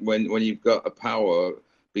that when you've got a power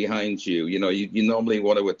behind you? You normally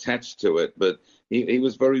want to attach to it, but he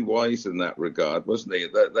was very wise in that regard, wasn't he?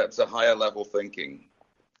 That's a higher level thinking.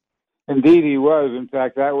 Indeed, he was. In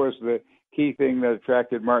fact, that was the key thing that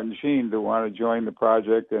attracted Martin Sheen to want to join the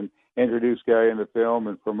project and introduce Garry in the film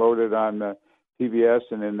and promote it on PBS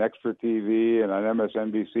and in Extra TV and on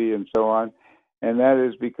MSNBC and so on. And that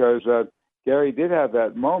is because Garry did have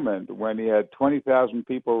that moment when he had 20,000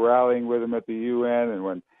 people rallying with him at the UN, and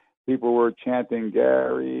when people were chanting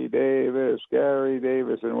Garry Davis,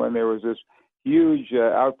 and when there was this huge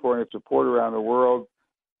outpouring of support around the world,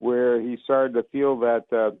 where he started to feel that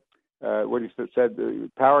what he said,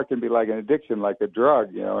 power can be like an addiction, like a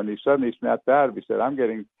drug, and he suddenly snapped out of it. He said, I'm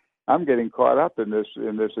getting caught up in this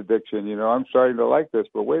addiction, I'm starting to like this,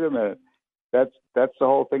 but wait a minute. That's the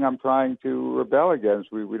whole thing I'm trying to rebel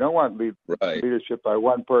against. We don't want leadership by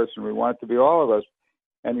one person. We want it to be all of us.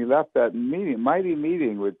 And he left that mighty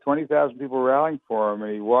meeting with 20,000 people rallying for him,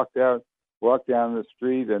 and he walked down the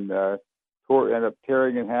street and end up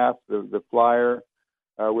tearing in half the flyer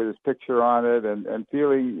with his picture on it, and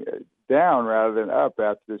feeling down rather than up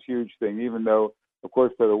after this huge thing, even though, of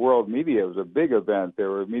course, for the world media, it was a big event.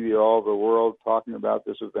 There were media all over the world talking about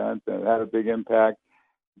this event, and it had a big impact.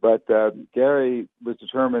 But Garry was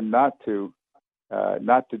determined not to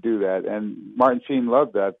do that. And Martin Sheen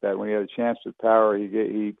loved that when he had a chance to power,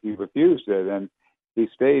 he refused it. And he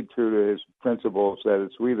stayed true to his principles that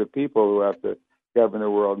it's we the people who have to govern the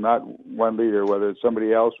world, not one leader, whether it's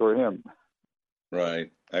somebody else or him.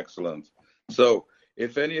 Right. Excellent. So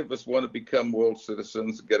if any of us want to become world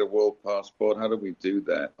citizens and get a world passport, how do we do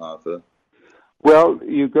that, Arthur? Well,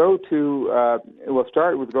 you go to, we'll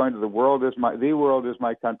start with going to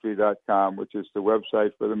theworldismycountry.com, which is the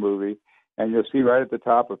website for the movie. And you'll see right at the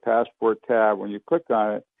top a passport tab. When you click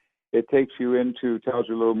on it, it takes you tells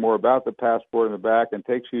you a little more about the passport in the back, and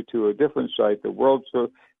takes you to a different site, the World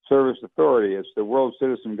Service Authority. It's the world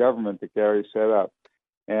citizen government that Garry set up.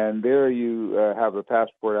 And there you have a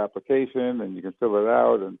passport application, and you can fill it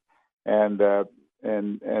out, and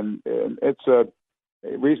it's a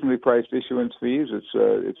reasonably priced issuance fees.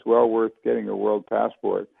 It's well worth getting a world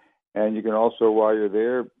passport. And you can also, while you're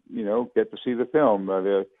there, get to see the film.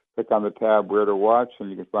 Click on the tab where to watch, and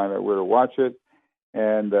you can find out where to watch it.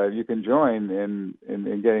 And you can join in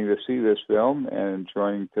getting to see this film and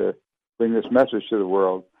trying to bring this message to the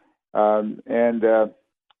world.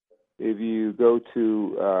 If you go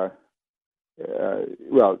to,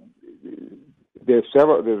 there's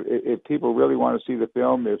several. If people really want to see the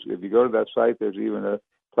film, if you go to that site, there's even a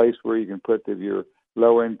place where you can put if you're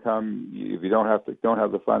low income, if you don't have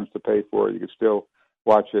the funds to pay for it, you can still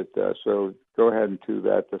watch it. So go ahead and to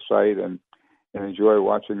the site and enjoy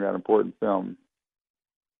watching that important film.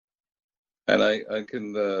 And I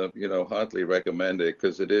can heartily recommend it,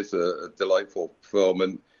 because it is a delightful film,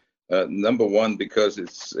 and number one, because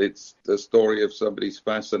it's the story of somebody's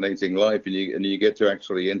fascinating life, and you get to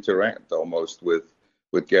actually interact almost with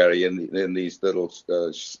Garry in these little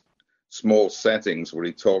small settings where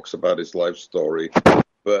he talks about his life story.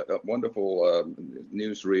 But wonderful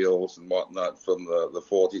newsreels and whatnot from the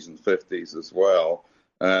 40s and 50s as well.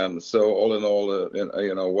 So all in all,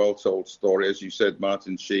 a well-told story. As you said,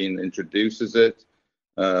 Martin Sheen introduces it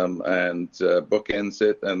and bookends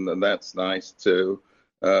it, and that's nice too.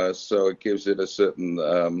 So it gives it a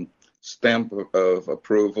certain stamp of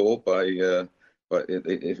approval by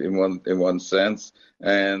in one sense,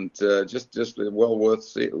 and just well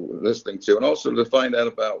worth listening to, and also to find out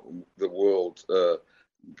about the world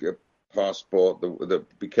passport, the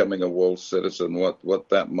becoming a world citizen, what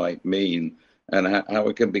that might mean, and how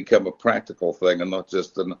it can become a practical thing and not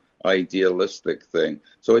just an idealistic thing.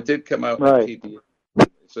 So it did come out on PBS,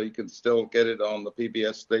 so you can still get it on the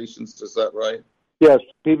PBS stations. Is that right? Yes,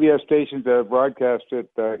 PBS stations that broadcast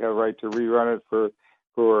it have a right to rerun it for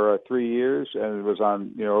 3 years, and it was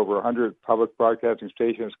on over 100 public broadcasting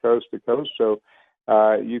stations coast to coast. So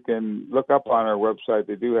you can look up on our website.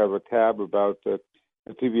 They do have a tab about the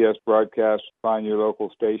PBS broadcast. Find your local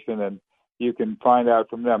station, and you can find out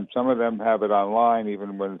from them. Some of them have it online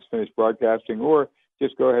even when it's finished broadcasting, or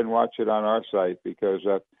just go ahead and watch it on our site, because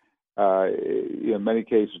in many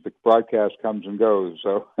cases the broadcast comes and goes.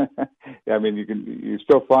 So I mean, you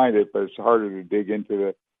still find it, but it's harder to dig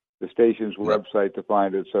into the station's website to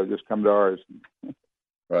find it. So just come to ours.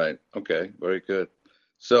 Right. Okay. Very good.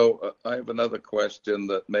 So I have another question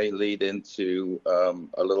that may lead into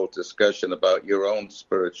a little discussion about your own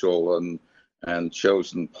spiritual and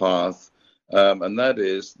chosen path, and that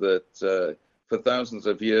is that for thousands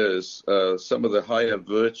of years, some of the higher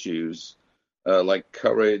virtues like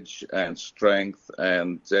courage and strength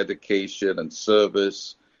and dedication and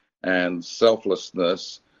service and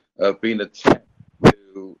selflessness have been attached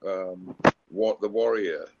to the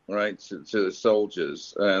warrior, right, to the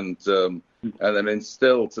soldiers, and then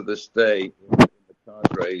instilled to this day in the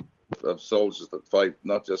cadre of soldiers that fight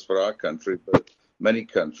not just for our country but many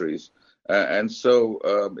countries, and so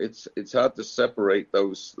it's hard to separate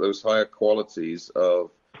those higher qualities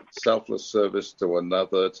of selfless service to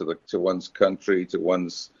another, to one's country, to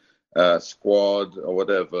one's squad or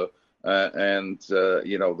whatever, and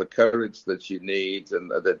the courage that you need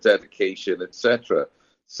and the dedication, etc.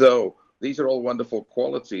 So these are all wonderful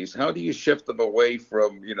qualities. How do you shift them away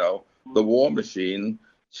from the war machine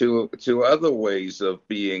to other ways of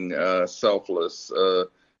being selfless?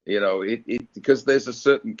 Because there's a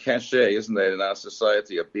certain cachet, isn't there, in our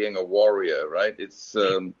society of being a warrior, right? It's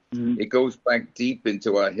it goes back deep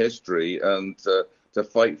into our history, and to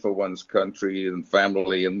fight for one's country and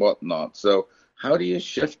family and whatnot. So how do you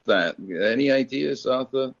shift that? Any ideas,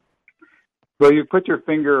 Arthur? Well, you put your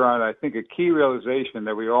finger on, I think, a key realization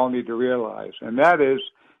that we all need to realize, and that is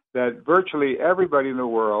that virtually everybody in the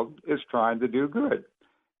world is trying to do good.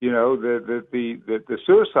 You know, the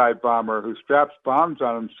suicide bomber who straps bombs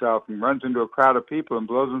on himself and runs into a crowd of people and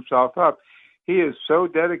blows himself up, he is so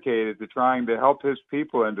dedicated to trying to help his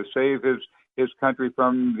people and to save his country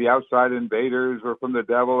from the outside invaders or from the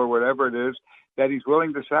devil or whatever it is, that he's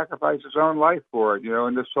willing to sacrifice his own life for it. You know,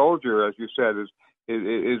 and the soldier, as you said,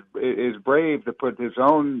 is brave to put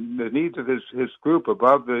the needs of his group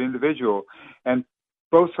above the individual. And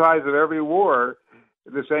both sides of every war,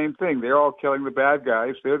 the same thing. They're all killing the bad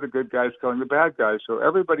guys. They're the good guys killing the bad guys. So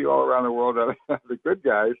everybody all around the world are the good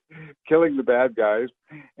guys killing the bad guys.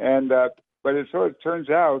 And but it turns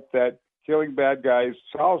out that killing bad guys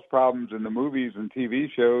solves problems in the movies and TV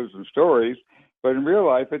shows and stories, but in real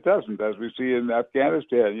life it doesn't, as we see in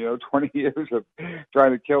Afghanistan. 20 years of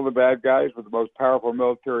trying to kill the bad guys with the most powerful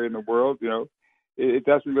military in the world, it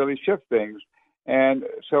doesn't really shift things. And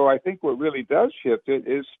so I think what really does shift it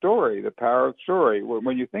is story, the power of story.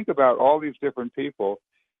 When you think about all these different people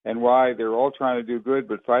and why they're all trying to do good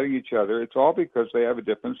but fighting each other, it's all because they have a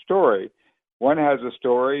different story. One has a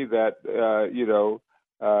story that,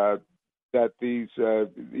 that the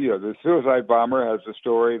suicide bomber has a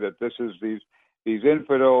story that this is these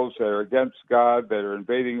infidels that are against God, that are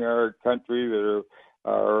invading our country, that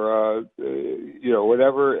are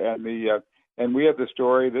whatever, and we have the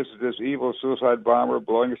story, this is this evil suicide bomber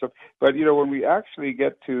blowing us up. But, when we actually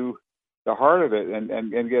get to the heart of it and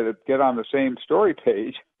get on the same story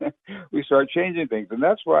page, we start changing things. And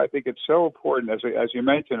that's why I think it's so important. As you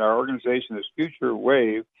mentioned, our organization is Future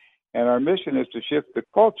Wave, and our mission is to shift the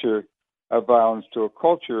culture of violence to a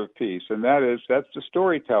culture of peace. And that's the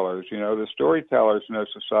storytellers. The storytellers in our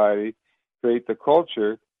society create the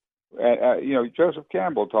culture. Joseph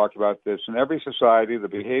Campbell talked about this. In every society, the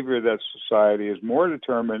behavior of that society is more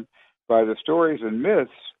determined by the stories and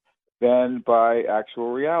myths than by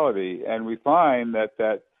actual reality. And we find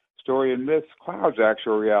that story and myths clouds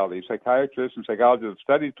actual reality. Psychiatrists and psychologists have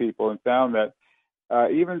studied people and found that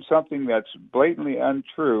even something that's blatantly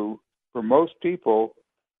untrue, for most people,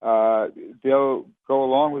 they'll go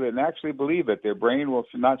along with it and actually believe it. Their brain will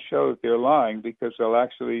not show that they're lying because they'll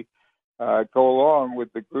actually go along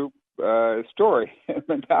with the group story and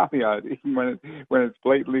mentality on it, even when it's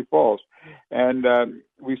blatantly false. And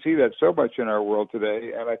we see that so much in our world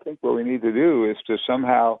today. And I think what we need to do is to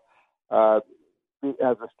somehow, as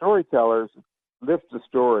the storytellers, lift the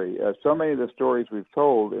story. So many of the stories we've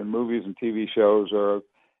told in movies and TV shows are,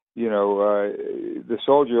 the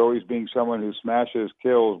soldier always being someone who smashes,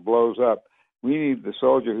 kills, blows up. We need the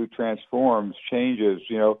soldier who transforms, changes.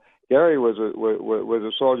 Garry was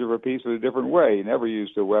a soldier for peace in a different way. He never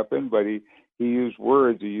used a weapon, but he used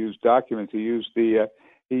words, he used documents, he used what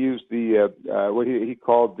he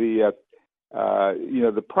called the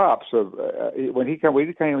props of when he'd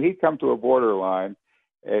come to a borderline,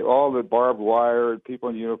 all the barbed wire, people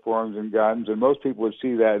in uniforms and guns, and most people would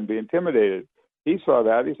see that and be intimidated. He saw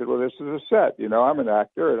that. He said, well, this is a set. I'm an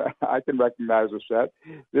actor, and I can recognize a set.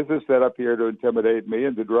 This is set up here to intimidate me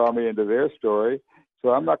and to draw me into their story. So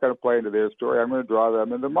I'm not going to play into their story. I'm going to draw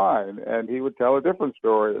them into mine. And he would tell a different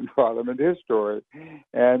story and draw them into his story.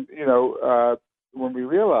 And, when we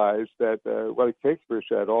realize that, like Shakespeare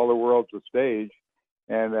said, all the world's a stage,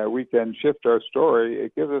 and we can shift our story,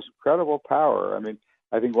 it gives us incredible power. I mean,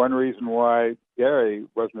 I think one reason why Garry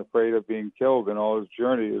wasn't afraid of being killed in all his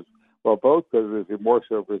journey is, well, both because of his remorse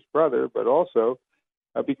over his brother, but also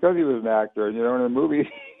because he was an actor. And, in a movie,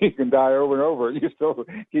 you can die over and over, and you still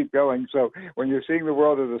keep going. So when you're seeing the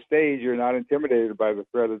world as a stage, you're not intimidated by the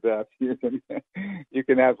threat of death. You can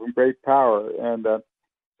have some great power. And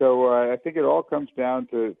so I think it all comes down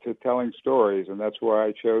to telling stories, and that's why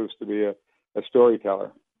I chose to be a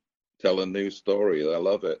storyteller. Tell a new story. I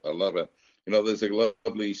love it. There's a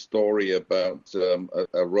lovely story about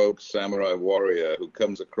a rogue samurai warrior who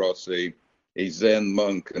comes across a Zen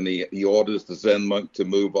monk, and he orders the Zen monk to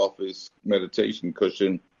move off his meditation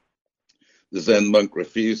cushion. The Zen monk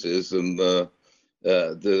refuses, and the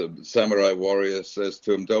samurai warrior says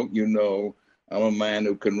to him, "Don't you know I'm a man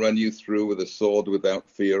who can run you through with a sword without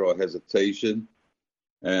fear or hesitation?"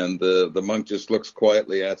 And the monk just looks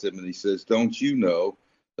quietly at him and he says, "Don't you know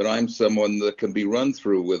that I'm someone that can be run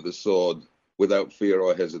through with a sword without fear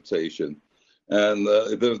or hesitation?" And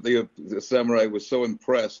the samurai was so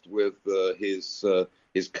impressed with his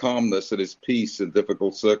calmness and his peace in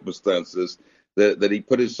difficult circumstances that he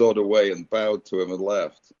put his sword away and bowed to him and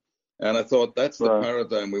left. And I thought that's the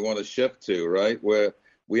paradigm we want to shift to, right? Where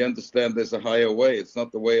we understand there's a higher way. It's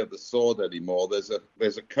not the way of the sword anymore.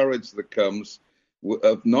 There's a courage that comes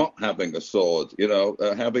of not having a sword,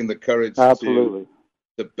 having the courage Absolutely.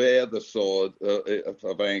 to bear the sword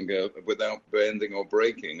of anger without bending or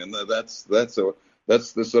breaking. And that's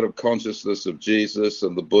the sort of consciousness of Jesus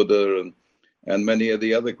and the Buddha and many of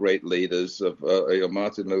the other great leaders of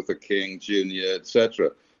Martin Luther King Jr.,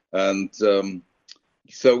 etc. And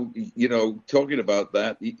so, talking about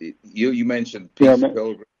that, you mentioned peace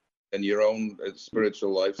pilgrim and your own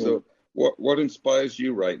spiritual life. So what inspires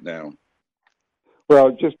you right now?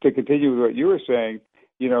 Well, just to continue with what you were saying,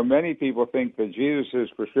 many people think that Jesus'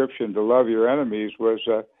 prescription to love your enemies was,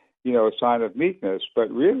 a sign of meekness.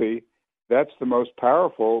 But really, that's the most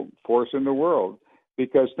powerful force in the world.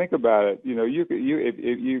 Because think about it,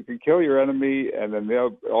 if you can kill your enemy, and then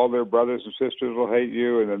all their brothers and sisters will hate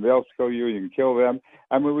you, and then they'll kill you, and you can kill them.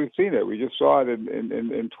 I mean, we've seen it. We just saw it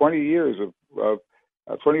in 20 years of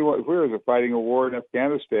 21 years of fighting a war in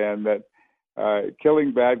Afghanistan that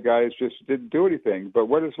killing bad guys just didn't do anything. But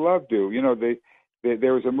what does love do?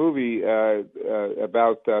 There was a movie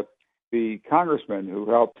about the congressman who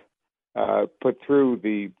helped put through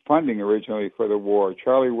the funding originally for the war,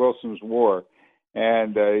 Charlie Wilson's War.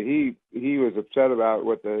 And he was upset about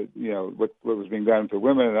what was being done to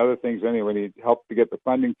women and other things. Anyway, he helped to get the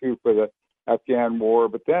funding through for the Afghan war.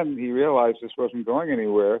 But then he realized this wasn't going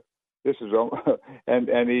anywhere.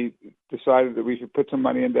 And he decided that we should put some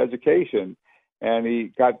money into education. And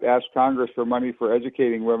he asked Congress for money for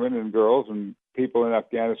educating women and girls and people in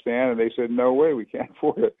Afghanistan, and they said, no way, we can't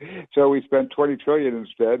afford it. So we spent $20 trillion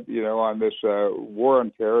instead, on this war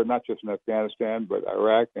on terror, not just in Afghanistan, but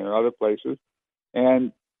Iraq and other places.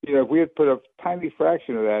 And, if we had put a tiny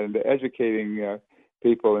fraction of that into educating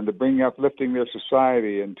people and to uplifting their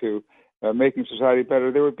society and to making society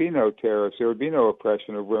better, there would be no terrorists, there would be no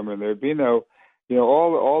oppression of women, there would be no,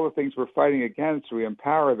 all the things we're fighting against, we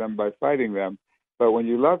empower them by fighting them. But when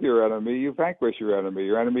you love your enemy, you vanquish your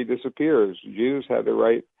enemy disappears. Jesus had the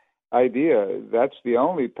right idea. That's the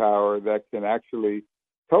only power that can actually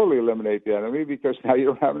totally eliminate the enemy, because now you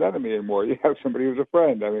don't have an enemy anymore. You have somebody who's a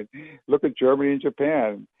friend. I mean, look at Germany and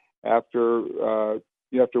Japan. After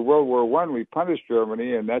World War I, we punished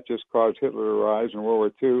Germany, and that just caused Hitler to rise in World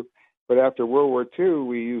War II. But after World War II,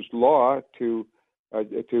 we used law to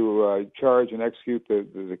charge and execute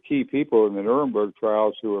the key people in the Nuremberg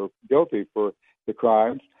trials who were guilty for the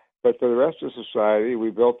crimes. But for the rest of society,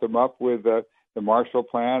 we built them up with the Marshall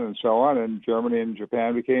Plan and so on, and Germany and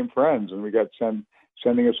Japan became friends, and we got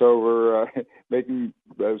sending us over, making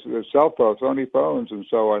cell phones, Sony phones, and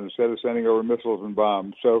so on, instead of sending over missiles and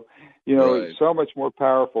bombs. So, right. It's so much more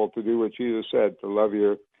powerful to do what Jesus said, to love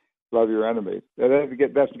your enemy. That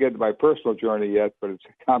doesn't get to my personal journey yet, but it's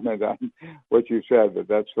a comment on what you said,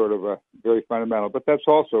 that's sort of a very fundamental. But that's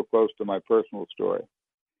also close to my personal story.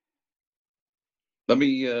 Let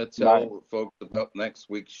me tell folks about next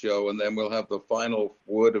week's show, and then we'll have the final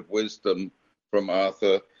word of wisdom from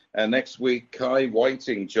Arthur. And next week, Kai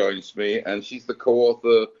Whiting joins me, and she's the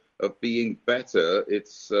co-author of Being Better.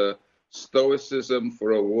 It's Stoicism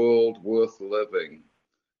for a World Worth Living.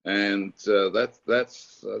 And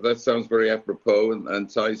that sounds very apropos and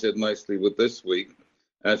ties in nicely with this week.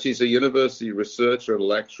 She's a university researcher and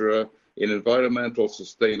lecturer in environmental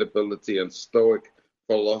sustainability and Stoic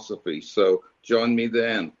philosophy. So join me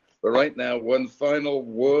then. But right now, one final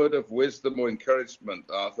word of wisdom or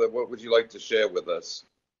encouragement, Arthur. What would you like to share with us?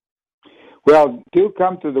 Well, do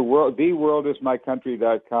come to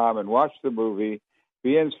theworldismycountry.com and watch the movie,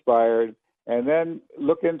 be inspired, and then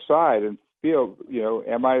look inside and feel,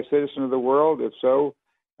 am I a citizen of the world? If so,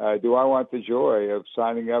 do I want the joy of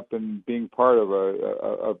signing up and being part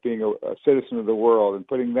of being a citizen of the world and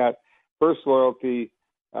putting that first loyalty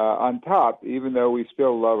on top, even though we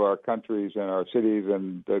still love our countries and our cities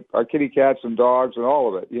and our kitty cats and dogs and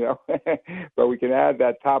all of it, but we can add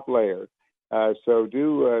that top layer. So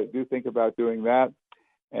do think about doing that,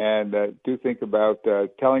 and do think about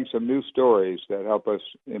telling some new stories that help us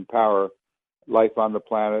empower life on the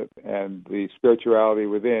planet and the spirituality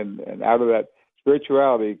within. And out of that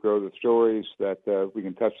spirituality grow the stories that we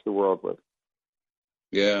can touch the world with.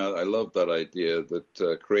 Yeah, I love that idea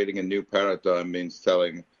that creating a new paradigm means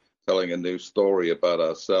telling a new story about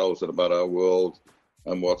ourselves and about our world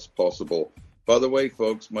and what's possible. By the way,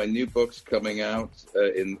 folks, my new book's coming out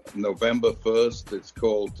in November 1st. It's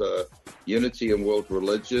called Unity and World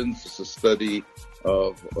Religions. It's a study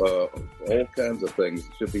of all kinds of things.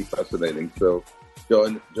 It should be fascinating. So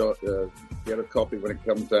get a copy when it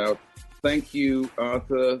comes out. Thank you,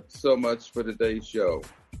 Arthur, so much for today's show.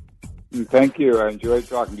 Thank you. I enjoyed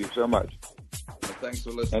talking to you so much. Well, thanks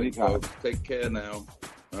for listening, Anytime. folks. Take care now.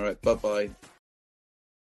 All right, bye-bye.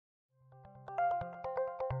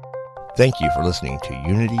 Thank you for listening to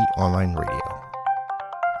Unity Online Radio,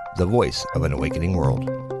 the voice of an awakening world.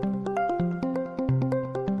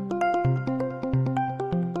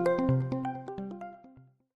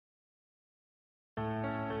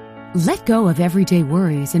 Let go of everyday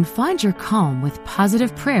worries and find your calm with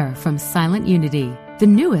positive prayer from Silent Unity, the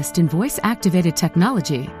newest in voice-activated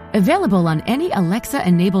technology, available on any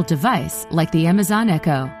Alexa-enabled device like the Amazon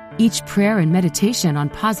Echo. Each prayer and meditation on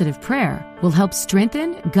positive prayer will help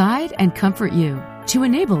strengthen, guide, and comfort you. To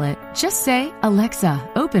enable it, just say, "Alexa,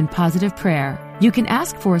 open positive prayer." You can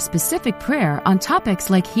ask for a specific prayer on topics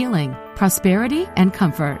like healing, prosperity, and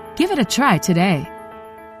comfort. Give it a try today.